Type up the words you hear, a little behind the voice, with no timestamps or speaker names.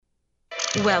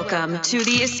Welcome to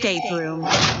the escape room.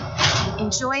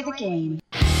 Enjoy the game.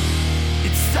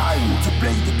 It's time to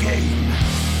play the game.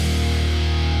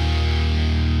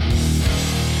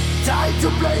 Time to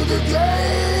play the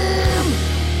game.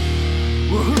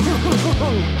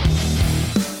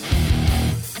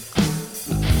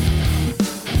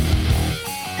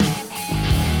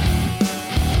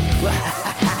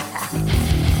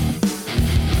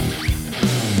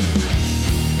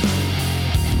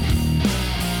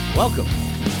 Welcome to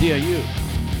the DIU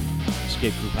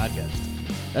Escape Room Podcast.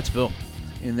 That's Phil.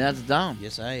 And that's Dom.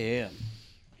 Yes, I am.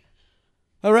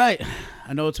 All right.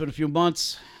 I know it's been a few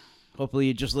months. Hopefully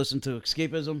you just listened to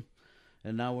Escapism.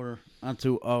 And now we're on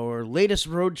to our latest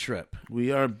road trip.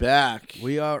 We are back.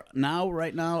 We are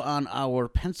right now on our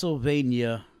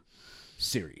Pennsylvania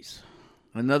series.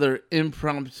 Another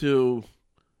impromptu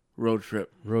road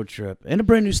trip. And a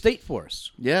brand new state for us.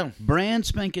 Yeah. Brand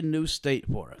spanking new state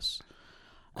for us.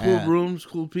 Cool rooms,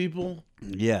 cool people.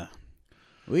 Yeah.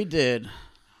 We did.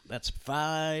 That's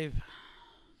 5...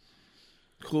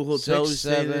 Cool hotel. 6,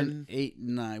 7, 8,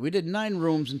 9. We did 9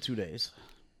 rooms in 2 days.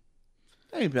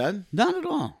 That ain't bad. Not at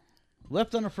all.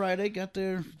 Left on a Friday, got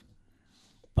there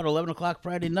about 11 o'clock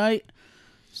Friday night.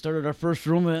 Started our first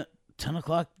room at 10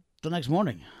 o'clock the next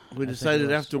morning. We decided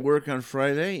after work on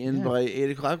Friday, and by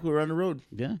 8 o'clock we were on the road.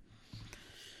 Yeah.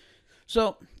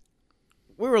 So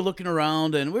we were looking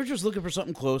around, and we were just looking for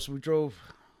something close. We drove,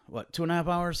 2.5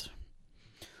 hours?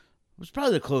 It was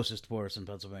probably the closest for us in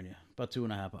Pennsylvania. About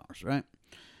 2.5 hours, right?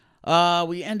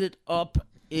 We ended up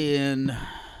in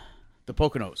the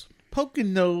Poconos.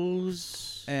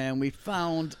 And we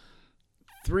found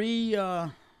 3, we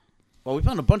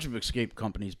found a bunch of escape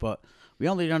companies, but we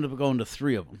only ended up going to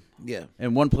 3 of them. Yeah.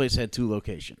 And one place had 2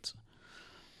 locations.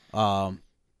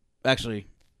 Actually,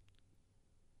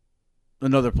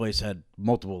 another place had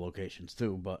multiple locations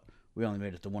too, but we only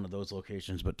made it to one of those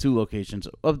locations, but 2 locations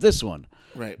of this one.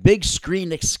 Right. Big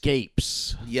Screen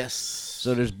Escapes. Yes.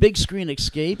 So there's Big Screen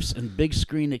Escapes and Big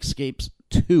Screen Escapes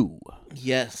 2.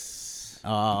 Yes.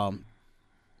 One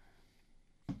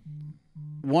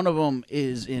of them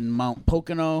is in Mount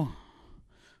Pocono.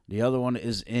 The other one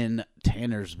is in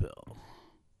Tannersville.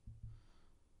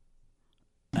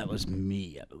 That was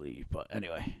me, I believe. But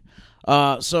anyway.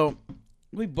 So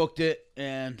we booked it,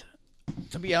 and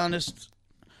to be honest,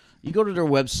 you go to their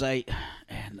website,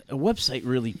 and a website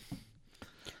really,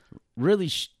 I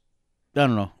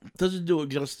don't know. Doesn't do it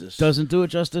justice. Doesn't do it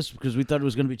justice because we thought it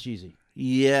was going to be cheesy.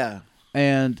 Yeah.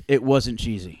 And it wasn't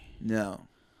cheesy. No.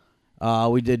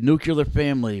 We did Nuclear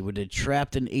Family, we did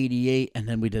Trapped in 88, and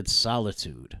then we did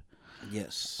Solitude.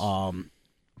 Yes. Now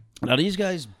these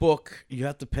guys book, you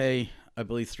have to pay, I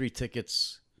believe, 3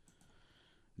 tickets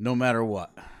no matter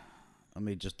what. Let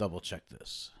me just double check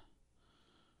this.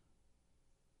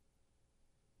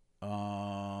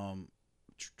 No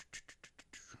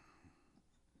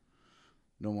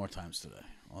more times today.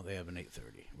 Well, they have an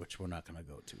 8:30, which we're not going to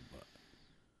go to, but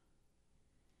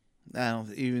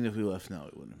even if we left now,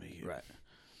 it wouldn't make it. Right.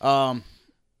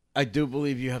 I do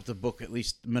believe you have to book at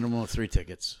least a minimum of 3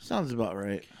 tickets. Sounds about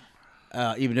right.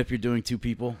 Even if you're doing 2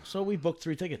 people. So we booked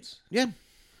 3 tickets. Yeah.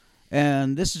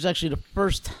 And this is actually the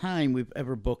first time we've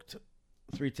ever booked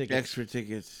 3 tickets. Extra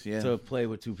tickets, yeah. To play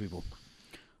with 2 people.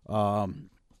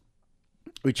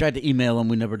 We tried to email them.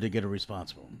 We never did get a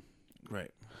response from them.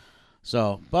 Right.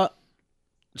 So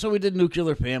we did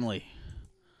Nuclear Family.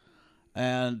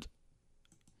 And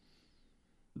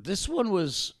this one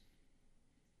was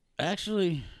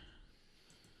actually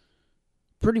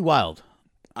pretty wild.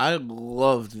 I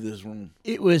loved this room.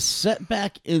 It was set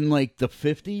back in like the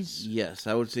 50s. Yes,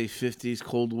 I would say 50s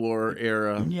Cold War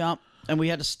era. Yeah, and we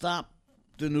had to stop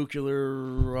the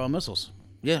nuclear missiles.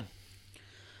 Yeah.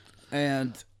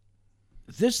 And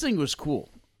this thing was cool.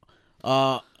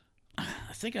 I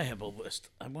think I have a list.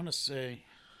 I want to say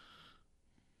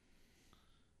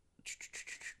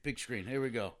big screen. Here we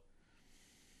go.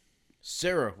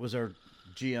 Sarah was our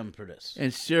GM for this.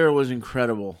 And Sarah was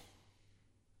incredible.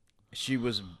 She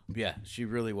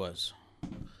really was.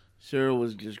 Sarah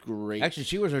was just great. Actually,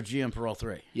 she was our GM for all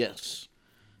 3. Yes.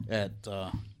 At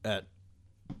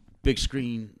Big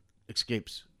Screen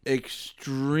Escapes.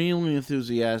 Extremely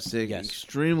enthusiastic, Yes.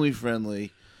 Extremely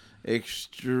friendly,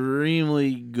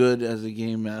 extremely good as a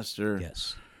game master.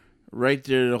 Yes. Right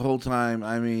there the whole time.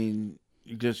 I mean,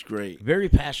 just great. Very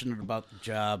passionate about the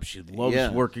job. She loves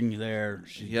working there.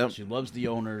 She loves the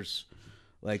owners.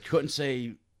 Like, couldn't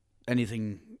say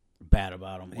anything bad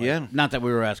about them. Like, not that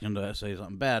we were asking to say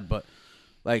something bad, but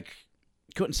like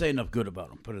couldn't say enough good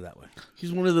about him. Put it that way.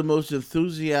 He's one of the most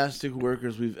enthusiastic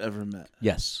workers we've ever met.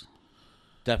 Yes,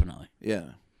 definitely. Yeah.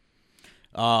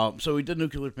 So we did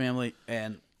Nuclear Family,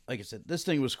 and like I said, this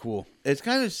thing was cool. It's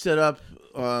kind of set up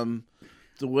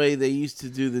the way they used to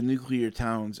do the nuclear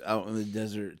towns out in the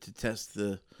desert to test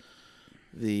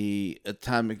the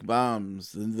atomic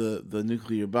bombs, the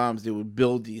nuclear bombs. They would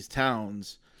build these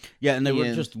towns. Yeah, and they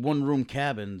were just one-room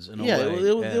cabins in a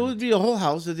way. It would be a whole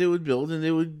house that they would build, and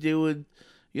they would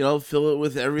fill it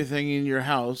with everything in your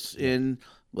house and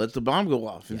let the bomb go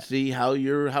off and see how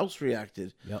your house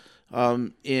reacted. Yep.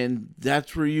 And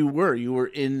that's where you were. You were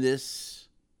in this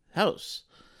house,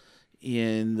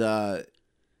 and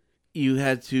you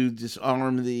had to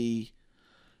disarm the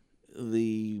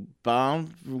bomb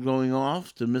from going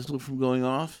off, the missile from going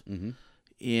off,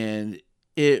 and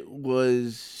it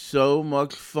was so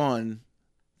much fun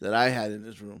that I had in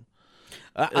this room.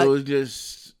 It was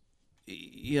just,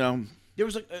 there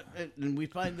was and we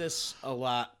find this a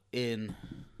lot in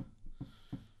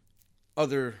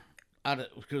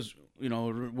because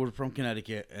we're from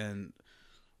Connecticut, and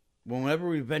whenever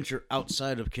we venture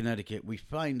outside of Connecticut, we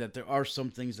find that there are some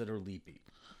things that are leapy.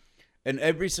 And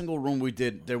every single room we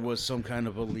did, there was some kind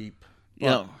of a leap.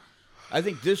 Yeah. I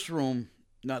think this room,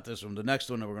 not this room, the next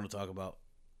one that we're going to talk about,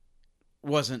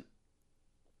 wasn't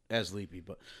as leapy.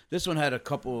 But this one had a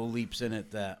couple of leaps in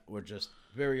it that were just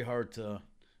very hard to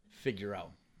figure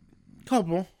out.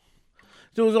 Couple.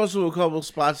 There was also a couple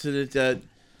spots in it that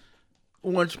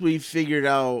once we figured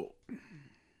out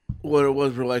what it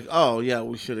was, we're like, oh, yeah,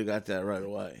 we should have got that right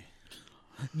away.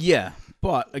 Yeah,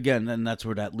 but again, then that's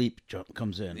where that leap jump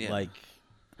comes in. Yeah. Like,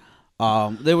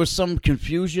 there was some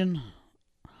confusion.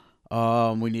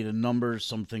 We needed numbers.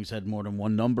 Some things had more than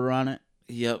one number on it.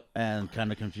 Yep. And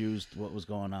kind of confused what was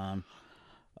going on.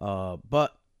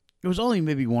 But it was only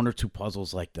maybe one or two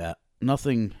puzzles like that.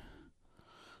 Nothing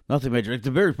major. Like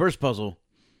the very first puzzle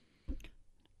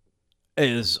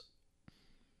is,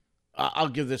 I'll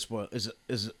give this one,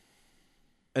 is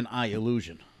an eye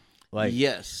illusion. Like,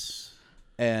 yes.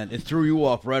 And it threw you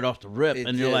off right off the rip, It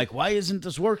and you're did. like, "Why isn't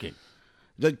this working?"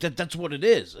 Like that's what it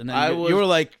is. And then I you were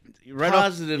like, right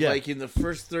positive, off, yeah. like in the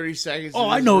first 30 seconds. Oh,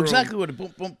 of I this know room, exactly what it.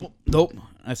 Boom, boom, boom. Nope.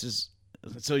 I says,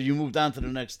 so you moved on to the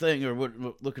next thing, or what?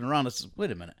 Looking around, I says, wait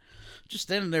a minute, just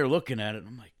standing there looking at it. And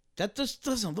I'm like, that just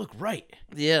doesn't look right.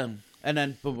 Yeah. And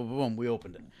then boom, boom, boom, boom, we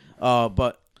opened it.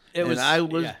 But it was. I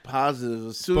was yeah. positive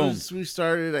as soon Boom. as we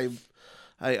started.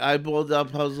 I eyeballed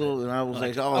that puzzle, and I was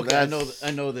like, "Oh, okay, that's... I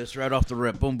know this right off the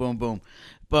rip. Boom, boom, boom.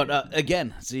 But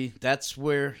again, see, that's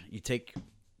where you take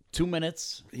 2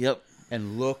 minutes. Yep.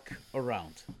 And look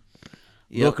around.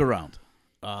 Yep. Look around.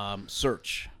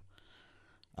 Search.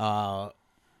 The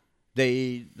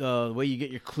way you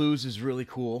get your clues is really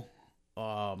cool.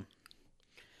 Well,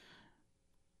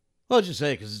 I'll just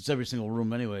say, because it's every single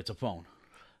room anyway. It's a phone.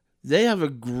 They have a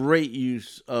great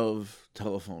use of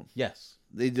telephone. Yes.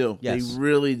 They do. Yes. They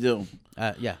really do.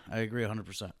 Yeah, I agree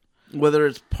 100%. Whether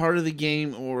it's part of the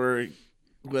game or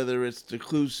whether it's the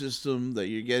clue system that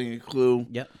you're getting a clue.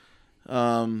 Yep.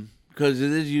 Because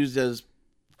it is used as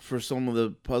for some of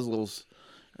the puzzles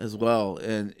as well,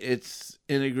 and it's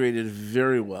integrated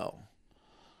very well.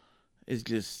 It's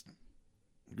just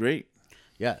great.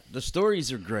 Yeah, the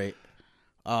stories are great.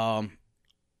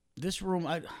 This room,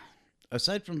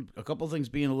 aside from a couple things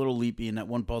being a little leapy and that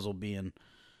one puzzle being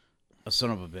a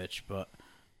son of a bitch, but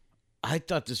I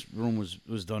thought this room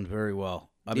was done very well.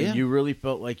 I mean, you really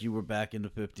felt like you were back in the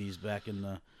 50s, back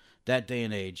in that day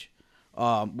and age,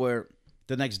 where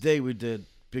the next day we did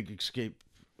Big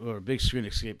Screen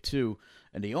Escape 2,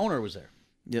 and the owner was there.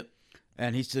 Yep.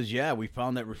 And he says, yeah, we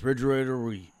found that refrigerator,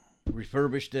 we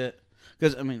refurbished it.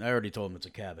 Because, I mean, I already told him it's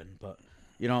a cabin, but,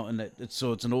 and it's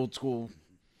an old school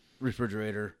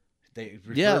refrigerator.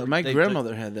 My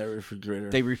grandmother had that refrigerator.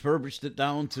 They refurbished it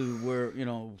down to where,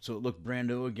 so it looked brand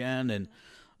new again, and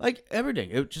like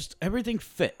everything. Everything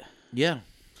fit. Yeah.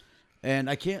 And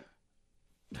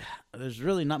there's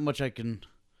really not much I can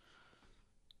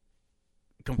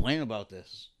complain about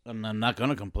this. And I'm not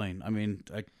going to complain. I mean,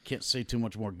 I can't say too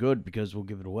much more good because we'll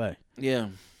give it away. Yeah.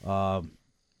 And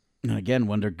again,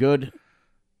 when they're good,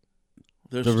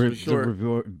 the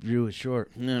review is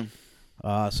short. Yeah.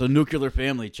 So Nuclear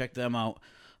Family, check them out.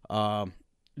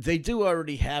 They do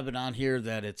already have it on here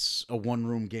that it's a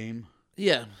one-room game.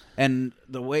 Yeah. And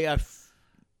the way I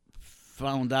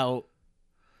found out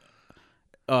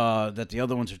that the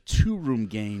other ones are two-room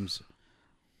games,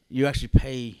 you actually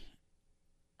pay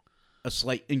a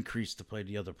slight increase to play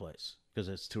the other place because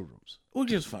it's 2 rooms.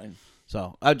 Which is fine.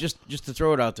 So just to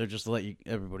throw it out there, just to let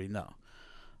everybody know.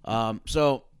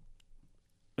 So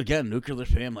again, Nuclear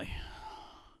Family.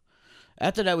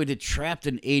 After that, we did Trapped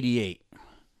in 88.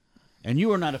 And you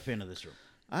were not a fan of this room.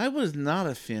 I was not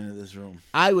a fan of this room.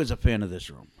 I was a fan of this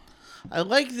room. I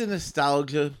like the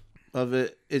nostalgia of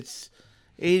it. It's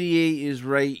 88 is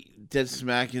right dead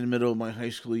smack in the middle of my high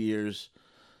school years.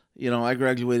 I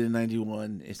graduated in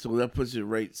 91, and so that puts it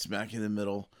right smack in the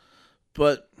middle.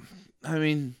 But, I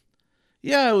mean,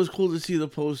 yeah, it was cool to see the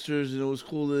posters, and it was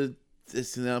cool to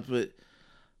this and that, but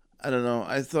I don't know.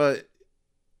 I thought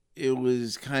it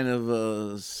was kind of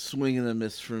a swing and a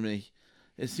miss for me.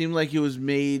 It seemed like it was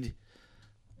made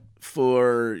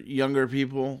for younger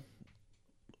people,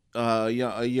 a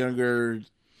younger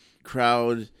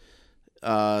crowd,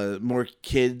 more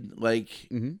kid-like.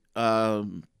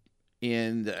 Mm-hmm.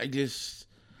 And I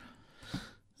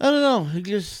don't know.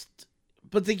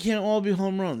 But they can't all be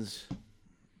home runs.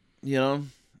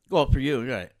 Well, for you,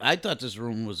 right. I thought this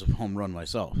room was a home run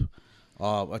myself.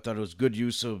 I thought it was good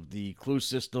use of the clue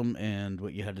system and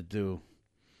what you had to do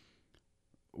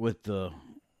with the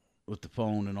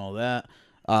phone and all that.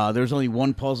 There's only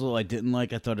one puzzle I didn't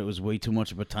like. I thought it was way too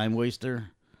much of a time waster.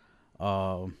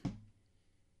 And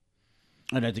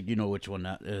I think you know which one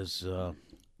that is.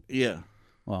 Yeah.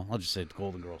 Well, I'll just say the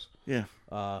Golden Girls. Yeah.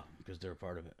 Because they're a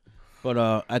part of it. But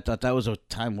I thought that was a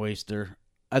time waster.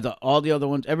 I thought all the other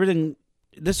ones, everything.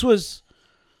 This was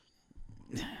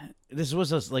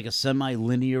like a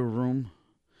semi-linear room,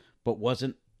 but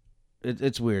wasn't.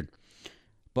 It's weird.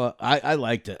 But I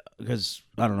liked it because,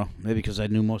 I don't know, maybe because I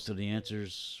knew most of the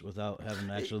answers without having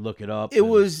to actually look it up. It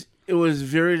was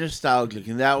very nostalgic,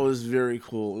 and that was very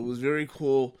cool. It was very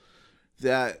cool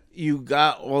that you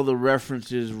got all the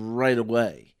references right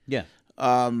away. Yeah.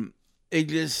 It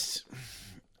just,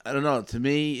 I don't know. To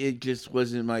me, it just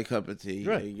wasn't my cup of tea.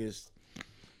 Right. It just,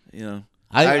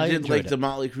 I did like it. the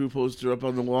Motley Crue poster up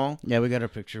on the wall. Yeah, we got a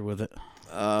picture with it.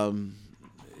 I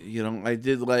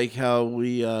did like how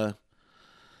we,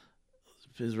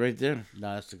 is right there.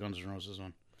 No, that's the Guns N' Roses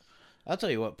one. I'll tell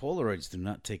you what, Polaroids do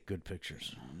not take good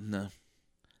pictures. No.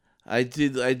 I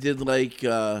did like,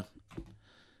 the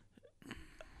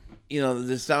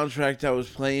soundtrack that was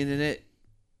playing in it,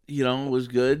 was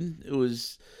good. It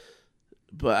was,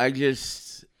 but I don't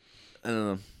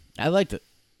know. I liked it.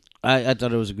 I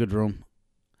thought it was a good room.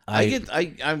 I'm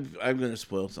gonna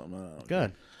spoil something. Go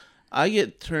ahead. I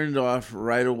get turned off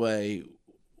right away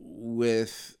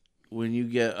with when you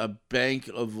get a bank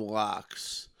of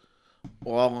locks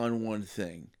all on one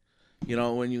thing.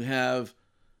 When you have,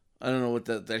 I don't know what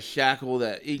that shackle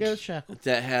that shackle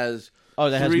that has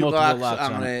that has three multiple locks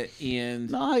on it. it,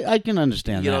 and No, I can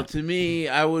understand that. To me,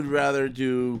 I would rather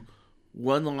do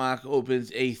one lock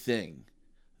opens a thing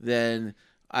than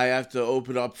I have to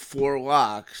open up 4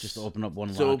 locks just to open up one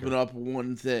to locker. open up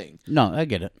one thing. No, I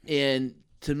get it. And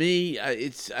to me,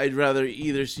 I'd rather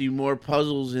either see more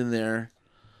puzzles in there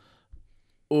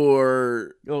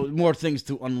or more things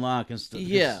to unlock and stuff.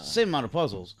 Yeah. It's the same amount of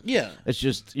puzzles. Yeah. It's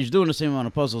just you're doing the same amount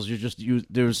of puzzles.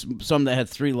 There's some that had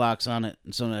 3 locks on it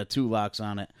and some that had 2 locks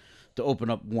on it to open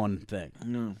up one thing.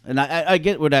 No. And I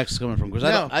get where Dax is coming from because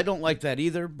No. I don't like that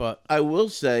either. But I will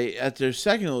say at their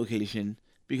second location,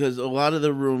 because a lot of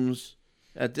the rooms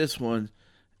at this one,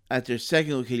 at their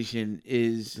second location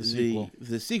is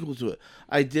the sequel to it.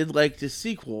 I did like the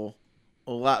sequel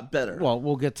a lot better. Well,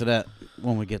 we'll get to that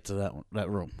when we get to that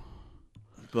room.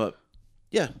 But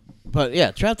yeah. But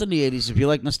yeah, Trapped in the 80s, if you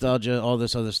like nostalgia, all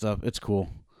this other stuff, it's cool.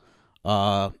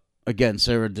 Again,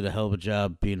 Sarah did a hell of a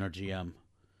job being our GM.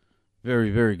 Very,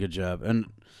 very good job. And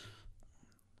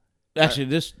actually,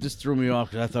 this threw me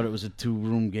off because I thought it was a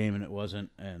 2-room game and it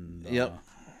wasn't. And Yep.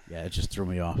 Yeah, it just threw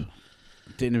me off.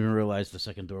 Didn't even realize the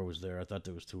second door was there. I thought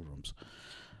there was 2 rooms.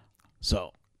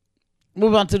 So,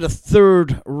 move on to the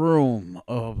third room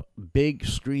of Big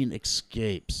Screen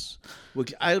Escapes.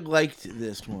 Which I liked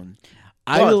this one.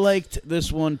 I liked this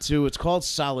one too. It's called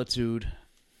Solitude.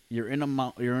 You're in a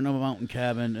mountain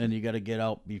cabin, and you got to get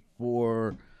out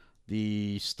before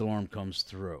the storm comes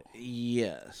through.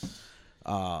 Yes.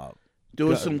 There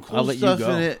was some cool stuff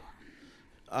in it.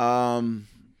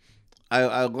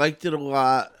 I liked it a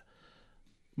lot.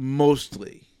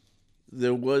 Mostly,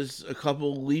 there was a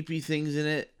couple leapy things in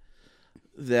it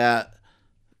that,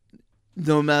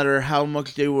 no matter how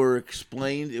much they were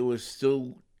explained, it was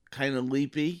still kind of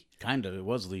leapy. Kind of, it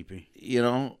was leapy.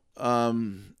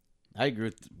 I agree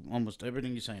with almost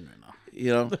everything you're saying right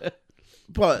now.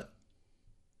 But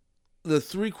the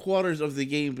 3/4 of the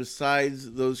game,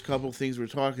 besides those couple things we're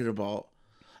talking about,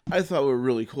 I thought were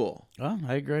really cool. Oh,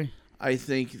 I agree. I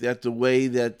think that the way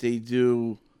that they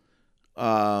do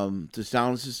the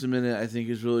sound system in it, I think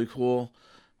is really cool.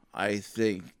 I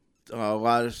think a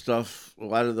lot of stuff, a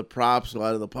lot of the props, a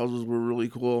lot of the puzzles were really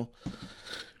cool.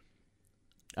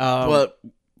 But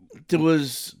there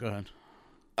was go ahead.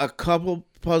 a couple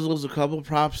puzzles, a couple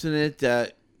props in it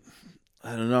that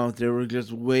I don't know. They were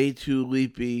just way too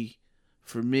leapy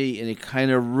for me, and it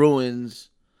kind of ruins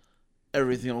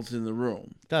everything else in the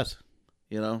room. Does.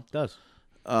 You know? Does.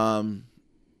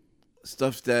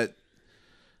 Stuff that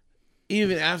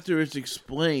even after it's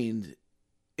explained,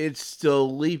 it's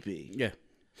still leapy. Yeah.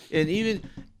 And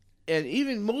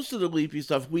even most of the leapy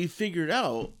stuff we figured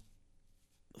out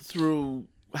through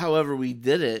however we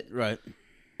did it. Right.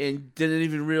 And didn't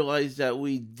even realize that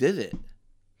we did it.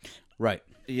 Right.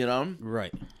 You know?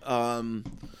 Right.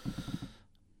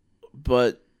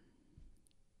 But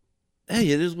hey,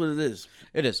 it is what it is.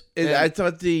 It is. And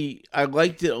I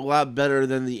liked it a lot better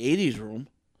than the 80s room.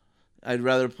 I'd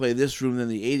rather play this room than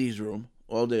the 80s room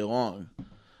all day long.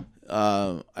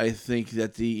 I think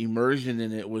that the immersion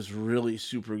in it was really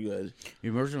super good.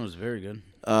 Immersion was very good.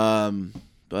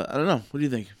 But I don't know. What do you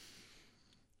think?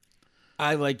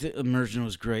 I liked it. Immersion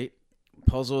was great.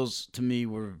 Puzzles to me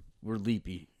were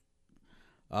leapy.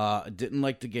 I didn't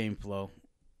like the game flow.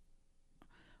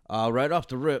 Right off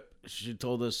the rip, she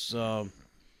told us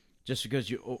just because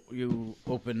you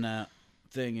open that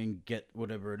thing and get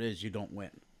whatever it is, you don't win.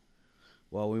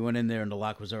 Well, we went in there and the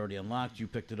lock was already unlocked. You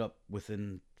picked it up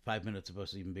within 5 minutes of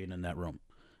us even being in that room.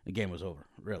 The game was over.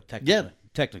 Real technically. Yeah.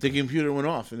 Technically. The computer went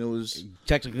off and it was...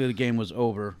 Technically, the game was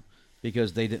over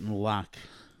because they didn't lock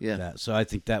that. So I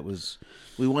think that was...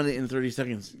 We won it in 30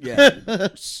 seconds. Yeah.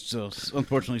 So,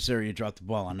 unfortunately, Sarah, you dropped the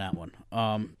ball on that one.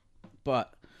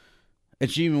 But... And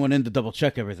she even went in to double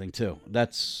check everything, too.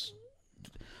 That's...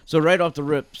 So right off the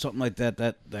rip, something like that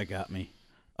got me.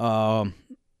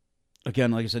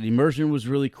 Again, like I said, immersion was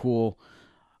really cool.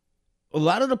 A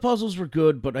lot of the puzzles were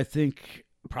good, but I think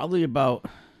probably about...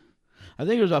 I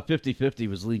think it was about 50-50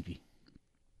 was leapy.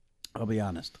 I'll be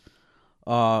honest.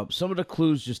 Some of the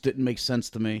clues just didn't make sense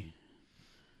to me.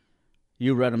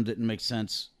 You read them, didn't make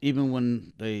sense. Even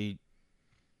when they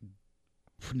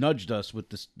nudged us with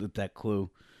that clue,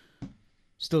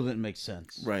 still didn't make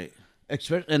sense. Right.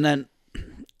 And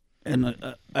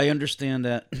I understand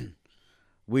that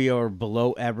we are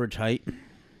below average height.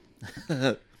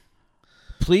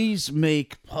 Please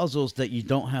make puzzles that you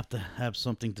don't have to have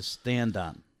something to stand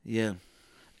on. Yeah.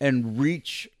 And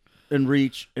reach.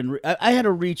 I had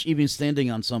to reach even standing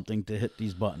on something to hit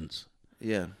these buttons.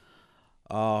 Yeah.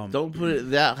 Don't put it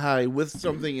that high with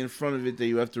something in front of it that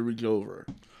you have to reach over.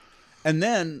 And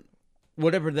then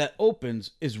whatever that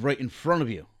opens is right in front of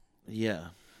you. Yeah.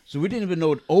 So we didn't even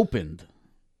know it opened.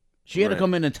 She had to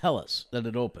come in and tell us that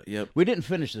it opened. Yep. We didn't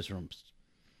finish this room.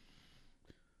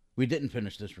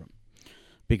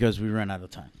 Because we ran out of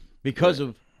time. Because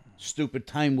of stupid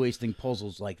time-wasting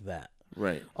puzzles like that.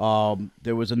 Right.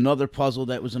 There was another puzzle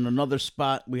that was in another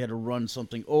spot. We had to run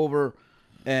something over,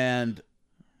 and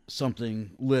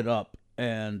something lit up.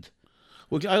 And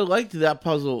Which I liked that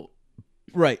puzzle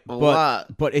a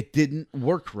lot. But it didn't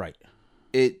work right.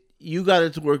 You got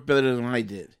it to work better than I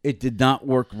did. It did not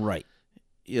work right.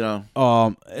 You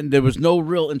know. And there was no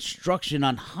real instruction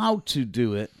on how to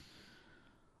do it.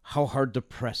 How hard to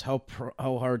press, how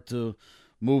hard to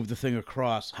move the thing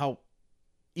across, how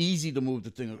easy to move the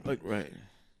thing, right.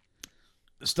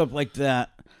 Stuff like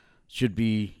that should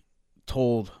be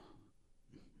told.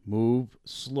 Move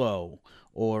slow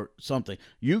or something.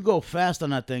 You go fast on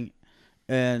that thing,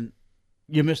 and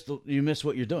you miss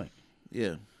what you're doing.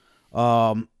 Yeah.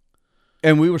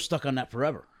 And we were stuck on that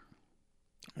forever.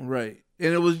 Right.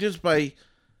 And it was just by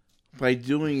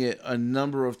doing it a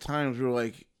number of times, we were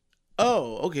like,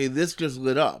 oh, okay, this just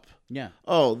lit up. Yeah.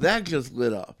 Oh, that just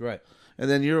lit up. Right. And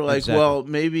then you're like, Exactly. well,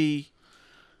 maybe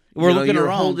you're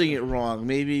holding it wrong.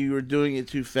 Maybe you were doing it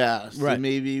too fast. Right. And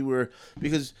maybe you're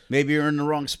in the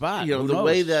wrong spot. You know, Who the knows?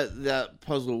 way that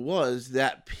puzzle was,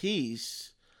 that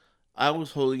piece, I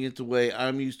was holding it the way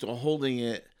I'm used to holding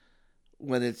it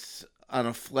when it's on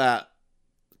a flat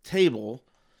table.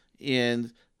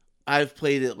 And I've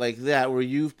played it like that, where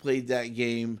you've played that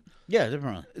game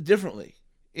differently.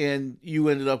 And you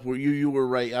ended up where you were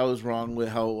right. I was wrong with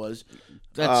how it was.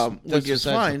 That's which is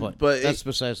fine. But that's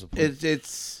besides the point.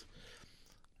 It's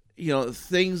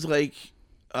things like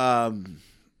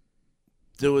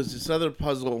there was this other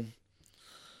puzzle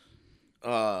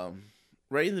right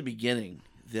in the beginning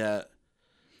that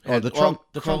had the trunk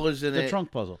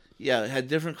puzzle. Yeah, it had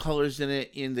different colors in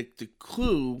it. And the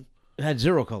clue It had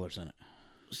 0 colors in it.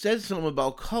 said something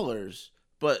about colors,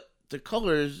 but the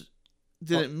colors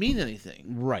didn't mean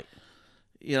anything. Right.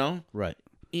 You know? Right.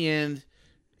 And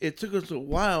it took us a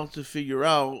while to figure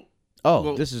out.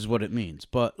 This is what it means.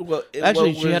 But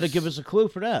actually, she had to give us a clue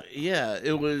for that. Yeah,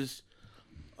 it was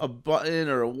a button,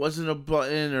 or it wasn't a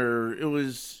button, or it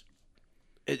was.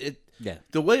 Yeah.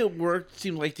 The way it worked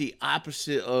seemed like the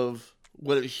opposite of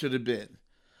what it should have been.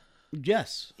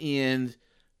 Yes. And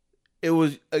it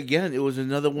was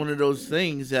another one of those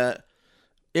things that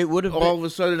It would have all of a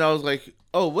sudden I was like,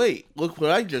 oh, wait, look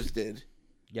what I just did.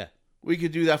 Yeah. We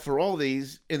could do that for all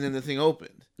these, and then the thing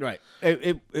opened. Right.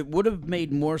 It would have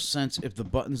made more sense if the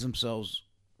buttons themselves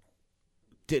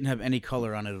didn't have any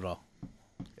color on it at all.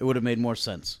 It would have made more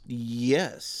sense.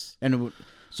 Yes. And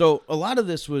so a lot of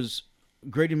this was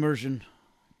great immersion,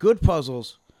 good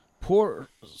puzzles, poor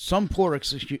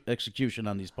execution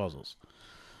on these puzzles.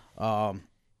 Although,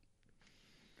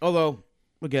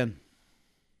 again,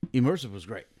 immersive was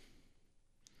great.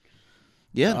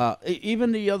 Yeah.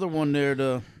 Even the other one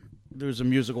there, there's a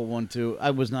musical one too.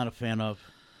 I was not a fan of.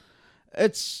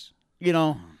 It's,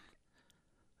 I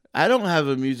don't have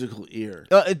a musical ear.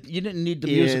 you didn't need the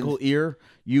musical ear.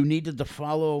 You needed to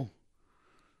follow.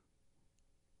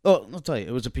 Oh, I'll tell you,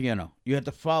 it was a piano. You had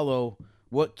to follow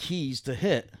what keys to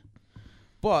hit,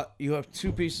 but you have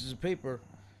 2 pieces of paper,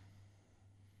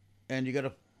 and you got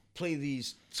to play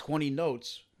these 20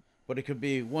 notes. But it could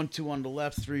be 1, 2 on the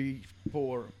left, 3,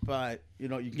 4, 5. You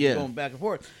can keep going back and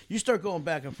forth. You start going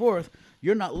back and forth,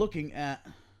 you're not looking at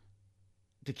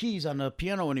the keys on the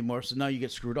piano anymore. So now you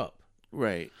get screwed up.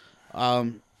 Right.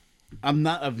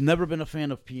 I've never been a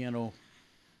fan of piano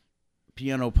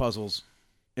puzzles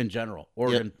in general.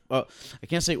 Organ. I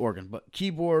can't say organ, but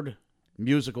keyboard,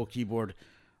 musical keyboard,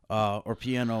 or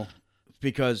piano,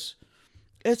 because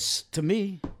it's, to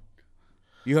me.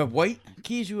 You have white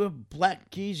keys, you have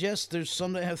black keys. Yes, there's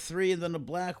some that have 3 and then a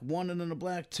black, 1 and then a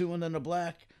black, 2 and then a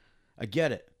black. I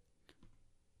get it.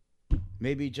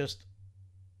 Maybe just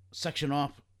section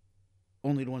off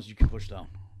only the ones you can push down.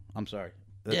 I'm sorry.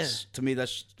 To me,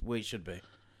 that's the way it should be.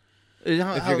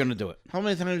 If you're going to do it. How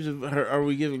many times are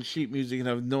we giving sheet music and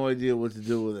have no idea what to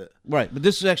do with it? Right, but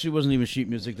this actually wasn't even sheet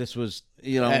music. This was,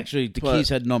 actually, the keys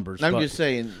had numbers. I'm just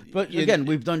saying. But again,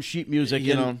 we've done sheet music,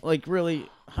 like, really,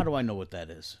 how do I know what that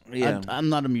is? Yeah. I'm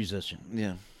not a musician.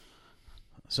 Yeah.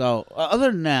 So,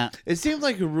 other than that. It seemed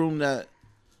like a room that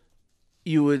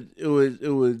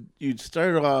you'd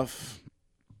start off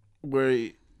where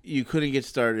you couldn't get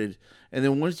started. And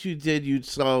then once you did, you'd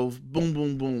solve boom,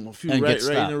 boom, boom, a few right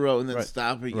in a row, and then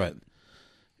stop again. Right.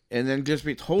 And then just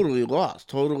be totally lost.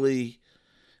 Totally,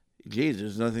 geez,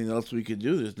 there's nothing else we could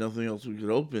do. There's nothing else we could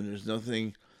open. There's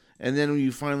nothing. And then when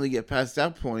you finally get past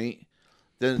that point,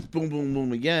 then it's boom, boom,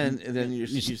 boom again, and then you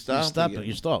stop. You stop again. it.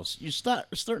 You stall. You start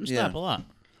and stop a lot.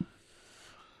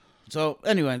 So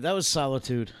anyway, that was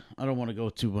Solitude. I don't want to go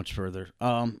too much further.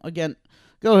 Again,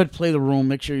 go ahead, play the room.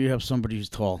 Make sure you have somebody who's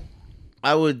tall.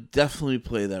 I would definitely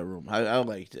play that room. I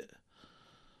liked it.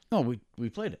 No, we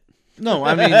played it. No,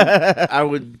 I mean, I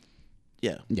would,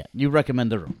 yeah. Yeah, you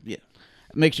recommend the room. Yeah.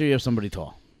 Make sure you have somebody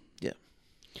tall. Yeah.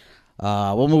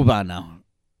 We'll move on now,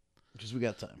 because we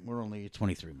got time. We're only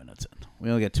 23 minutes in. We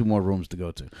only got 2 more rooms to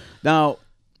go to. Now,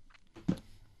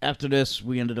 after this,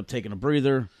 we ended up taking a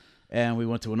breather, and we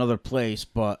went to another place,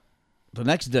 but the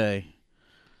next day,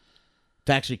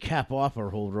 to actually cap off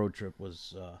our whole road trip,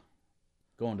 was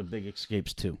going to Big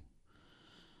Escapes 2.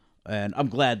 And I'm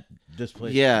glad this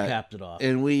place capped it off.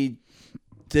 And we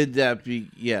did that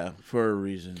for a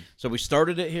reason. So we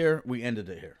started it here, we ended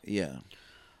it here. Yeah.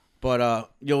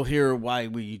 But you'll hear why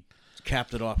we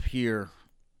capped it off here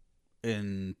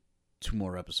in 2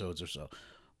 more episodes or so.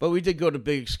 But we did go to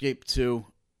Big Escape 2,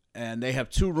 and they have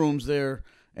 2 rooms there,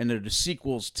 and they're the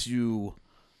sequels to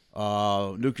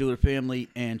Nuclear Family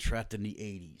and Trapped in the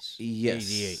 80s.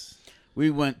 Yes. 88. We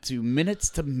went to Minutes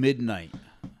to Midnight.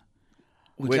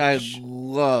 Which I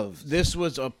loved. This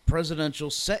was a presidential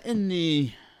set in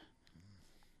the...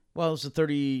 Well, it's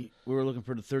we were looking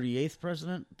for the 38th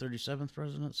president, 37th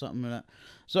president, something like that.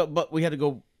 So, but we had to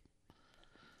go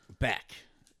back.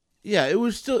 Yeah,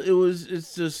 it's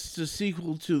just a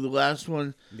sequel to the last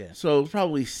one. Yeah. So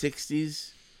probably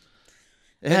 60s.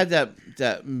 It had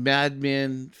that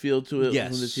Madman feel to it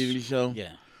from the TV show.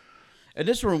 Yeah. And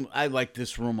this room, I like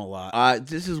this room a lot.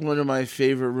 This is one of my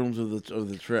favorite rooms of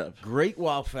the trip. Great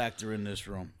wow factor in this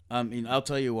room. I mean, I'll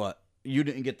tell you what. You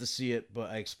didn't get to see it,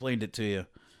 but I explained it to you.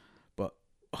 But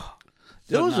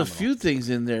there was a few things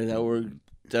in there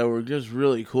that were just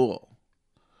really cool.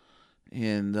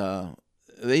 And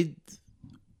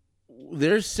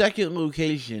their second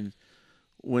location,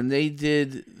 when they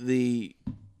did the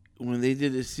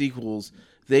sequels,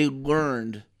 they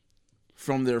learned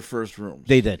from their first rooms.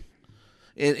 They did.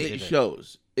 And it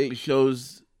shows. It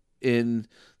shows in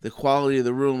the quality of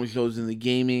the room. It shows in the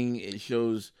gaming. It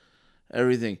shows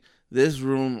everything. This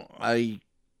room, I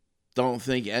don't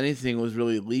think anything was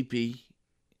really leapy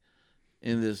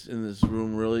in this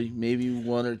room. Really, maybe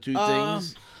 1 or 2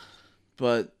 things,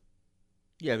 but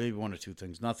Yeah, maybe one or two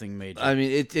things. Nothing major. I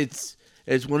mean, it's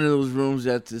one of those rooms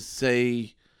that to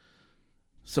say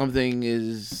something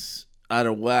is out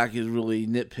of whack is really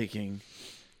nitpicking.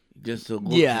 Just to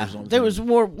look for something. There was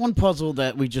one puzzle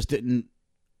that we just didn't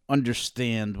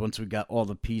understand once we got all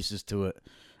the pieces to it.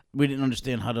 We didn't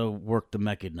understand how to work the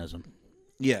mechanism.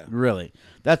 Yeah. Really.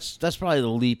 That's probably the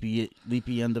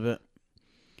leapy end of it.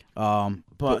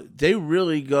 But they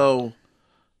really go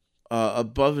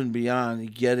above and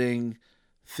beyond getting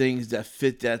things that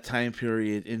fit that time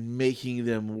period and making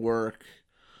them work.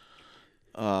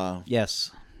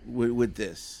 Yes. With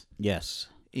this. Yes.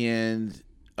 And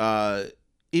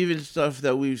even stuff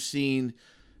that we've seen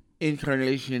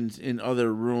incarnations in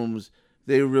other rooms,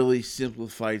 they really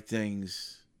simplified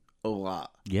things a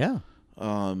lot. Yeah.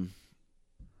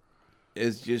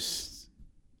 It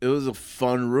was a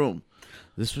fun room.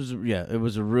 It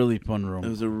was a really fun room. It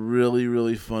was a really,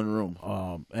 really fun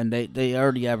room. And they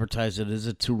already advertised it as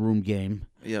a 2-room game.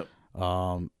 Yep.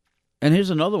 And here's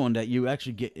another one that you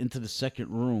actually get into the second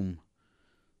room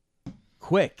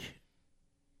quick.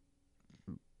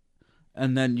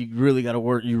 And then you really got to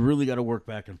work. You really got to work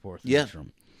back and forth. In each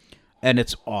room. And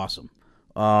it's awesome.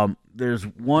 There's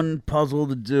one puzzle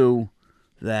to do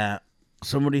that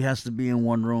somebody has to be in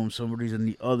one room. Somebody's in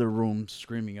the other room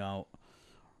screaming out,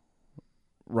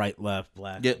 right, left,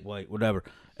 black, white, whatever.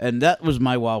 And that was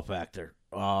my wow factor.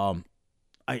 I'm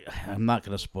not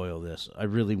going to spoil this. I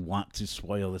really want to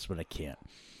spoil this, but I can't.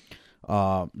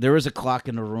 There is a clock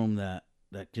in the room that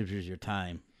gives you your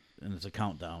time, and it's a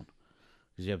countdown.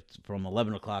 Because you have from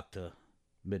 11 o'clock to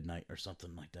midnight or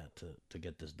something like that to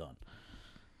get this done.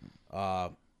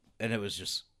 And it was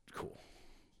just cool.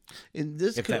 In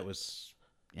this that was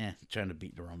trying to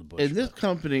beat around the bush. And this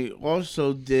company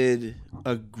also did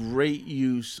a great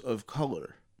use of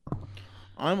color.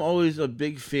 I'm always a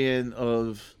big fan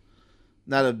of,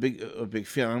 not a big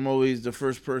fan. I'm always the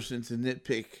first person to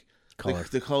nitpick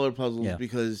the color puzzles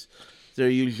because they're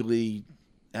usually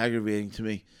aggravating to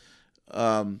me.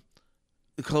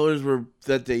 The colors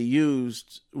that they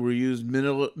used were used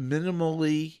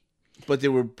minimally, but they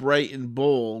were bright and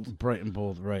bold. Bright and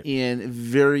bold, right. And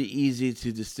very easy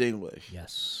to distinguish.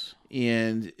 Yes.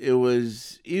 And it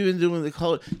was even doing the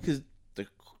color, because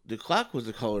the clock was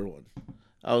the colored one.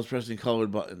 I was pressing colored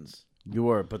buttons. You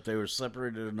were, but they were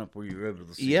separated enough where you were able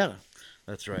to see. Yeah.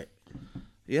 That's right.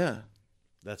 Yeah.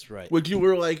 That's right. Which you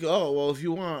were like, oh, well, if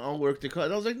you want, I'll work the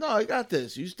color. I was like, no, I got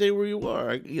this. You stay where you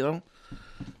are,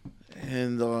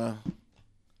 And,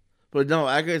 but no,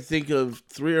 I could think of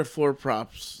 3 or 4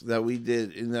 props that we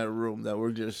did in that room that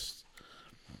were just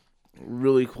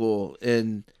really cool.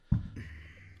 And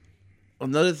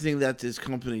another thing that this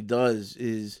company does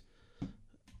is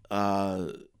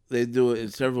they do it in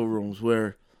several rooms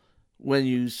where when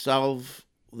you solve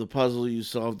the puzzle, you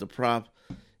solve the prop,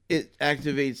 it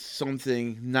activates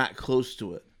something not close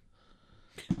to it.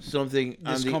 Something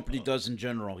this company does in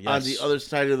general, yes. On the other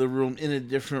side of the room, in a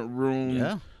different room.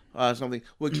 Yeah. Something,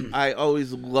 which I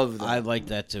always love that. I like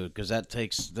that too, because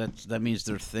that means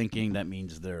they're thinking. That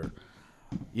means they're,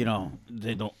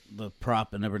 the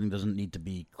prop and everything doesn't need to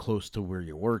be close to where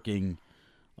you're working.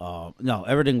 No,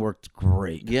 everything worked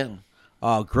great. Yeah.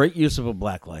 Great use of a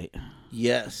black light.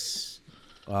 Yes.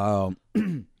 I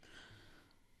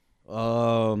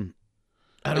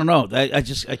don't know. I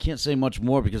can't say much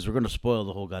more because we're going to spoil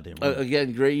the whole goddamn room.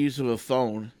 Again, great use of a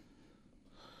phone.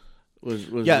 Was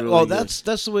yeah. Really well, good.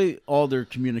 that's the way all their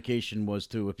communication was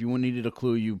too. If you needed a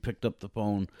clue, you picked up the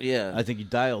phone. Yeah. I think you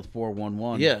dialed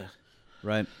 411. Yeah.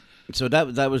 Right. So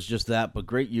that was just that, but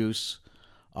great use.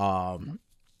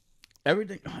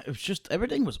 Everything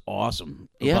was awesome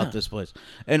about this place,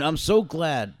 and I'm so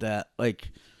glad that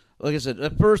like I said,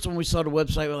 at first when we saw the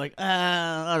website, we're like,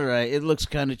 all right, it looks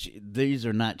kind of. These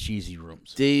are not cheesy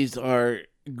rooms. These are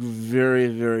very,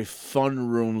 very fun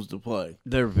rooms to play.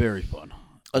 They're very fun,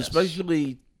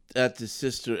 especially at the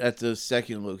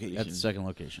second location. At the second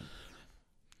location.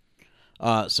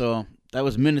 So that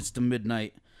was minutes to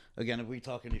midnight. Again, if we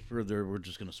talk any further, we're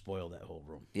just gonna spoil that whole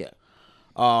room. Yeah.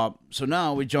 So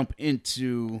now we jump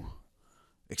into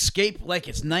Escape Like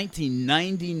It's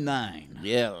 1999.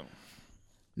 Yeah.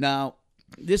 Now,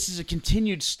 this is a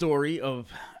continued story of,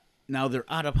 now they're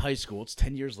out of high school. It's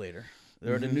 10 years later.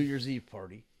 They're at a New Year's Eve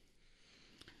party.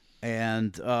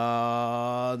 And they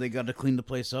got to clean the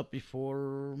place up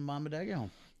before Mom and Dad get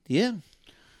home. Yeah.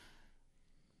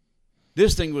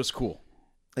 This thing was cool.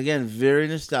 Again, very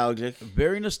nostalgic.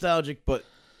 Very nostalgic, but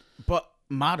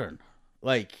modern.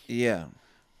 Like, yeah.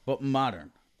 But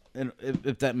modern. And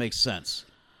if that makes sense.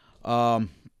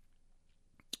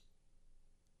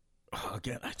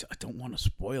 again, I don't want to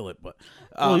spoil it, but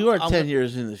Well, you are I'm 10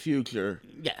 years in the future,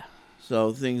 Yeah,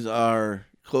 so things are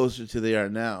closer to they are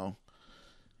now.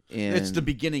 And it's the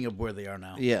beginning of where they are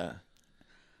now. yeah,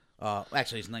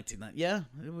 Actually, it's 1990. Yeah,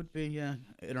 it would be. Yeah,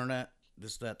 internet,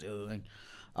 this, that, the other thing.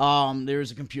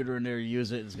 There's a computer in there. You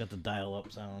use it. It's got the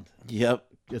dial-up sound. yep,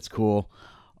 It's cool.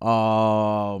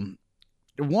 One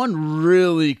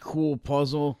really cool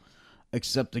puzzle,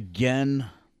 except again,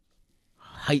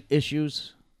 height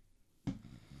issues.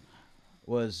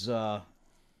 Was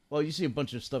well, you see a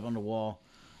bunch of stuff on the wall.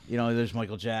 You know, there's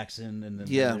Michael Jackson, and then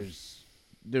Yeah.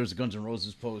 there's Guns N'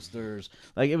 Roses posters.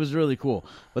 Like, it was really cool.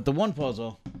 But the one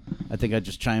puzzle, I think I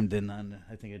just chimed in on.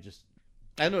 I think I just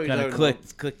I know kind you're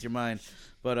of clicked your mind.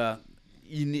 But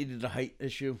you needed a height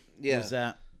issue. Yeah. Was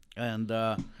that, and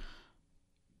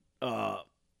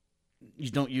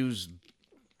you don't use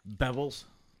bevels.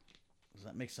 Does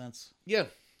that make sense? Yeah.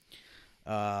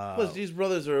 Plus, these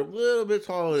brothers are a little bit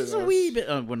taller Just than a us. wee bit.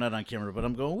 We're not on camera, but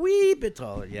I'm going a wee bit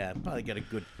taller. Yeah, probably got a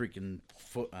good freaking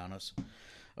foot on us.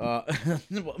 Well,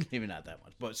 maybe not that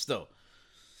much, but still,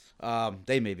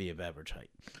 they may be of average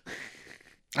height.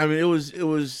 I mean, it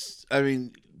was. I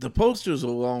mean, the posters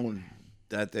alone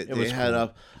that they was had cool.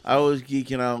 up. I was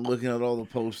geeking out looking at all the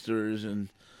posters and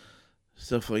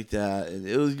stuff like that, and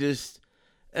it was just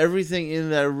everything in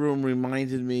that room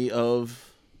reminded me of,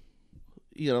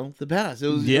 the past. It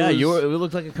was Yeah, it was, it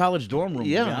looked like a college dorm room.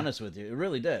 Yeah. To be honest with you, it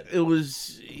really did. It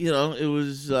was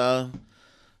a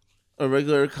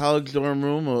regular college dorm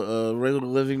room, a regular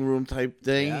living room type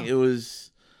thing. Yeah. It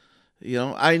was.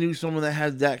 I knew someone that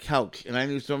had that couch, and I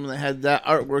knew someone that had that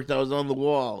artwork that was on the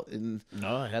wall, and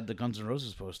No, I had the Guns N'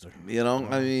 Roses poster.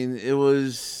 I mean, it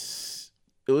was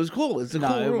cool. It's a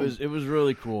cool room. it was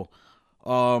really cool.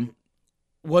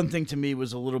 One thing to me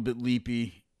was a little bit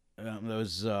leapy. That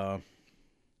was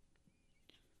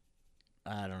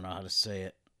I don't know how to say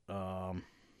it.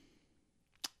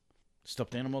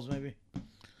 Stuffed animals, maybe.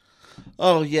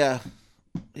 Oh yeah,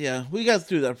 yeah. We got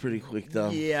through that pretty quick though.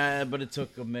 Yeah, but it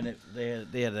took a minute.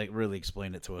 They had to really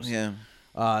explain it to us. Yeah.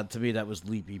 To me, that was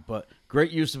leapy, but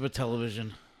great use of a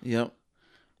television. Yep.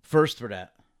 First for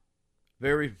that.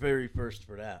 Very, very first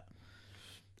for that.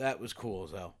 That was cool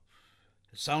as hell.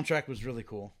 The soundtrack was really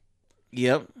cool.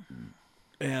 Yep.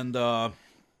 And, I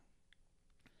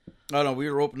don't know, we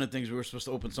were opening things. We were supposed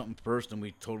to open something first, and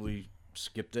we totally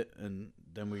skipped it, and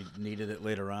then we needed it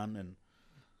later on, and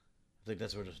I think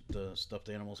that's where the stuffed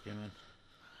animals came in.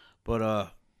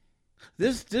 But,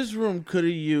 This room could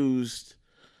have used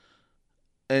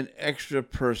an extra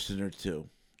person or two.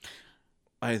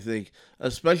 I think,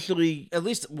 especially at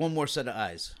least one more set of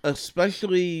eyes.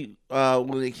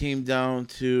 when it came down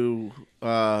to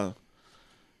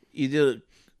you did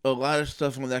a lot of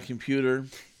stuff on that computer,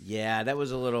 Yeah, that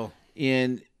was a little...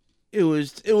 and it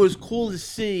was cool to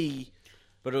see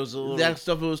But it was a little... that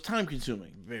stuff. It was time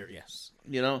consuming, Very, yes.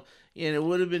 and it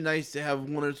would have been nice to have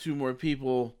one or two more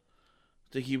people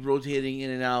to keep rotating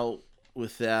in and out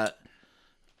with that.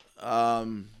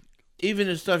 Even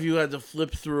the stuff you had to flip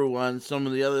through on some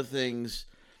of the other things,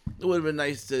 it would have been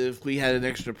nice if we had an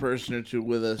extra person or two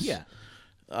with us. Yeah.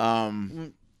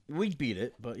 We beat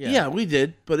it, but yeah. Yeah, we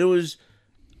did. But it was,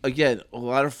 again, a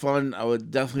lot of fun. I would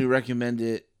definitely recommend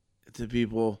it to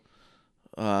people.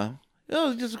 It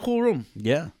was just a cool room.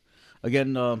 Yeah.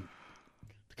 Again, the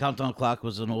countdown clock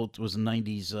was a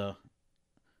 90s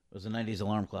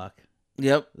alarm clock.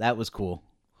 Yep. That was cool.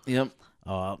 Yep.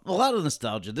 A lot of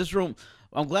nostalgia. This room,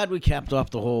 I'm glad we capped off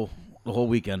the whole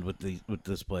weekend with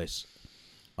this place.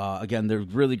 Again, they're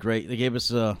really great. They gave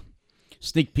us a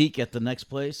sneak peek at the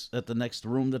next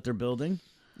room that they're building.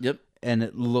 Yep.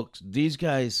 And these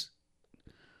guys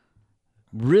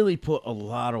really put a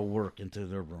lot of work into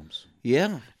their rooms.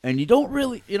 Yeah. And you don't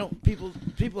really,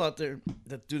 people out there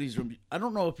that do these rooms, I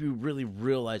don't know if you really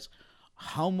realize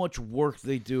how much work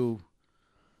they do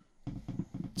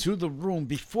to the room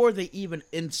before they even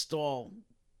install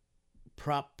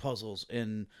prop puzzles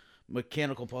and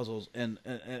mechanical puzzles and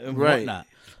Right. whatnot.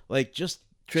 Like just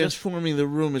Transforming the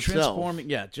room itself.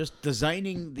 Just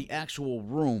designing the actual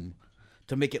room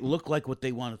to make it look like what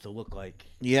they want it to look like.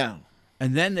 Yeah.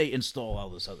 And then they install all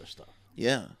this other stuff.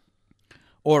 Yeah.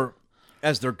 Or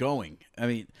as they're going. I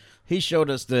mean, he showed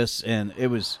us this and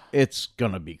it's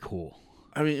gonna be cool.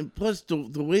 I mean, plus the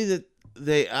way that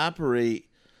they operate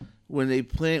when they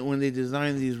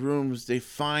design these rooms, they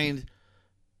find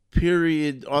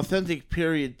authentic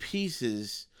period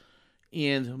pieces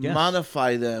and Yes.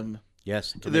 modify them.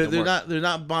 Yes. They're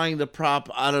not buying the prop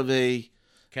out of a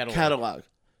catalog.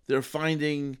 They're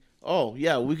finding,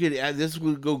 we could add this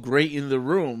would go great in the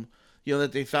room,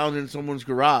 that they found in someone's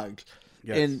garage.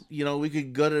 Yes. And we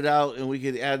could gut it out, and we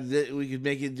could add this, we could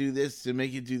make it do this and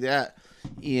make it do that,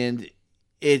 and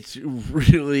it's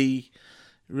really,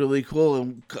 really cool.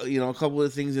 And a couple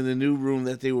of things in the new room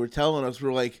that they were telling us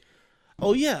were like,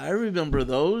 oh yeah, I remember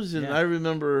those, and I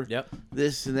remember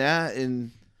this and that,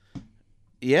 and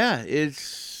yeah,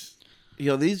 it's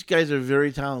these guys are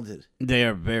very talented. They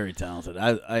are very talented.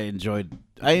 I enjoyed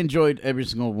every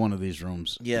single one of these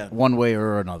rooms. Yeah, one way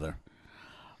or another.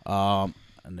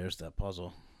 And there's that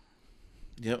puzzle.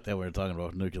 Yep. That we were talking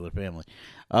about, Nuclear Family.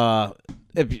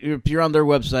 If you're on their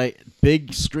website,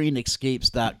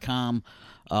 bigscreenescapes.com,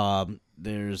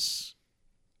 there's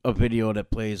a video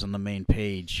that plays on the main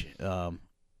page that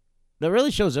really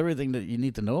shows everything that you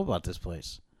need to know about this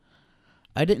place.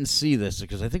 I didn't see this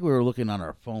because I think we were looking on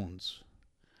our phones.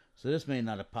 So this may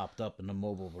not have popped up in the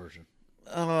mobile version.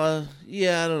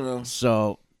 Yeah, I don't know.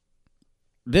 So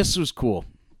this was cool.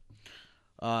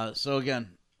 So again,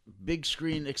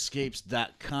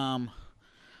 bigscreenescapes.com.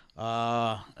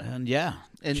 And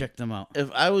check them out.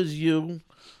 If I was you,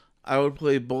 I would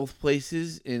play both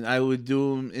places, and I would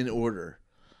do them in order.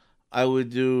 I would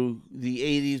do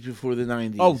the 80s before the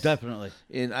 90s. Oh, definitely.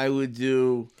 And I would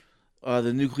do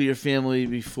the Nuclear Family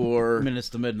before Minutes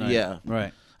to Midnight. Yeah.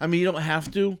 Right. I mean, you don't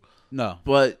have to. No.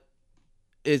 But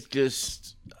it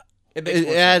just it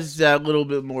adds that little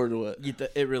bit more to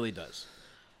it. It really does.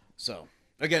 So,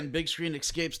 again,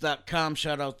 bigscreenescapes.com.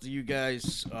 Shout out to you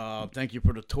guys. Thank you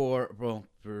for the tour,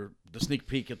 for the sneak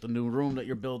peek at the new room that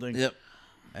you're building. Yep.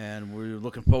 And we're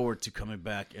looking forward to coming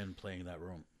back and playing that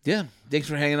room. Yeah. Thanks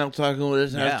for hanging out, talking with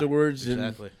us afterwards.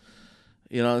 Exactly.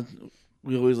 And,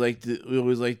 we always like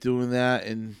doing that.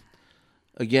 And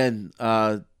again,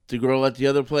 the girl at the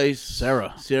other place,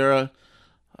 Sarah.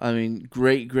 I mean,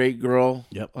 great girl.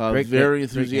 Yep. Very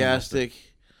enthusiastic.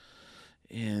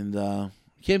 And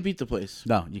can't beat the place.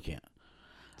 No, you can't.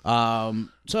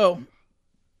 So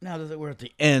now that we're at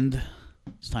the end,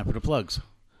 it's time for the plugs.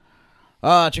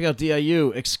 Check out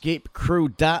DIU,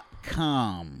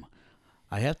 escapecrew.com.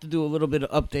 I have to do a little bit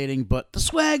of updating, but the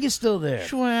swag is still there.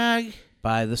 Swag.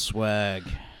 Buy the swag.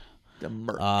 The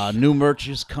merch. New merch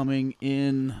is coming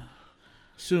in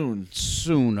soon.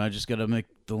 I just got to make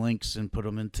the links and put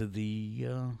them into the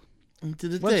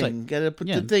website. Thing. Got to put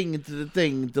the thing into the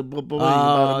thing.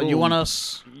 You want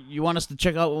us to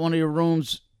check out one of your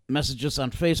rooms? Message us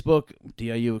on Facebook,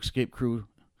 DIU Escape Crew.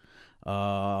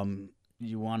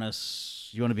 You want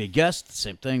to be a guest?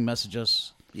 Same thing. Message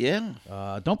us. Yeah.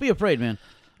 Don't be afraid, man.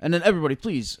 And then everybody,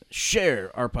 please share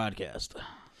our podcast.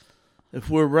 If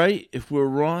we're right, if we're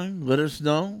wrong, let us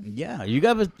know. Yeah, you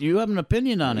have an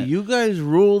opinion on it. You guys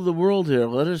rule the world here.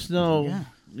 Let us know.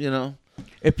 Yeah.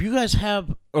 If you guys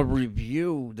have a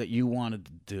review that you wanted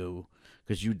to do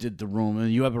because you did the room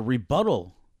and you have a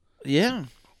rebuttal,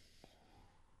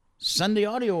 send the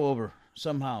audio over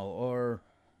somehow or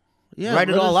write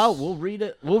it all out. We'll read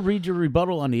it. We'll read your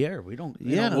rebuttal on the air. We don't.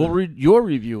 We'll read your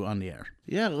review on the air.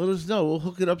 Yeah, let us know. We'll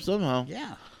hook it up somehow.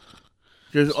 Yeah.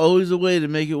 There's always a way to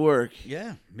make it work.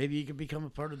 Yeah. Maybe you could become a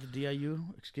part of the DIU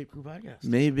Escape Crew podcast.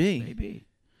 Maybe.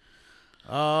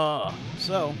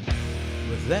 So,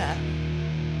 with that,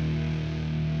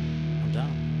 I'm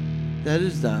Dom. That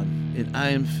is Dom. And I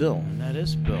am Phil. And that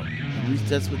is Bill. At least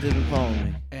that's what they've been calling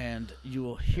me. And you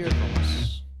will hear from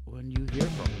us when you hear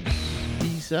from us.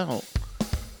 Peace out.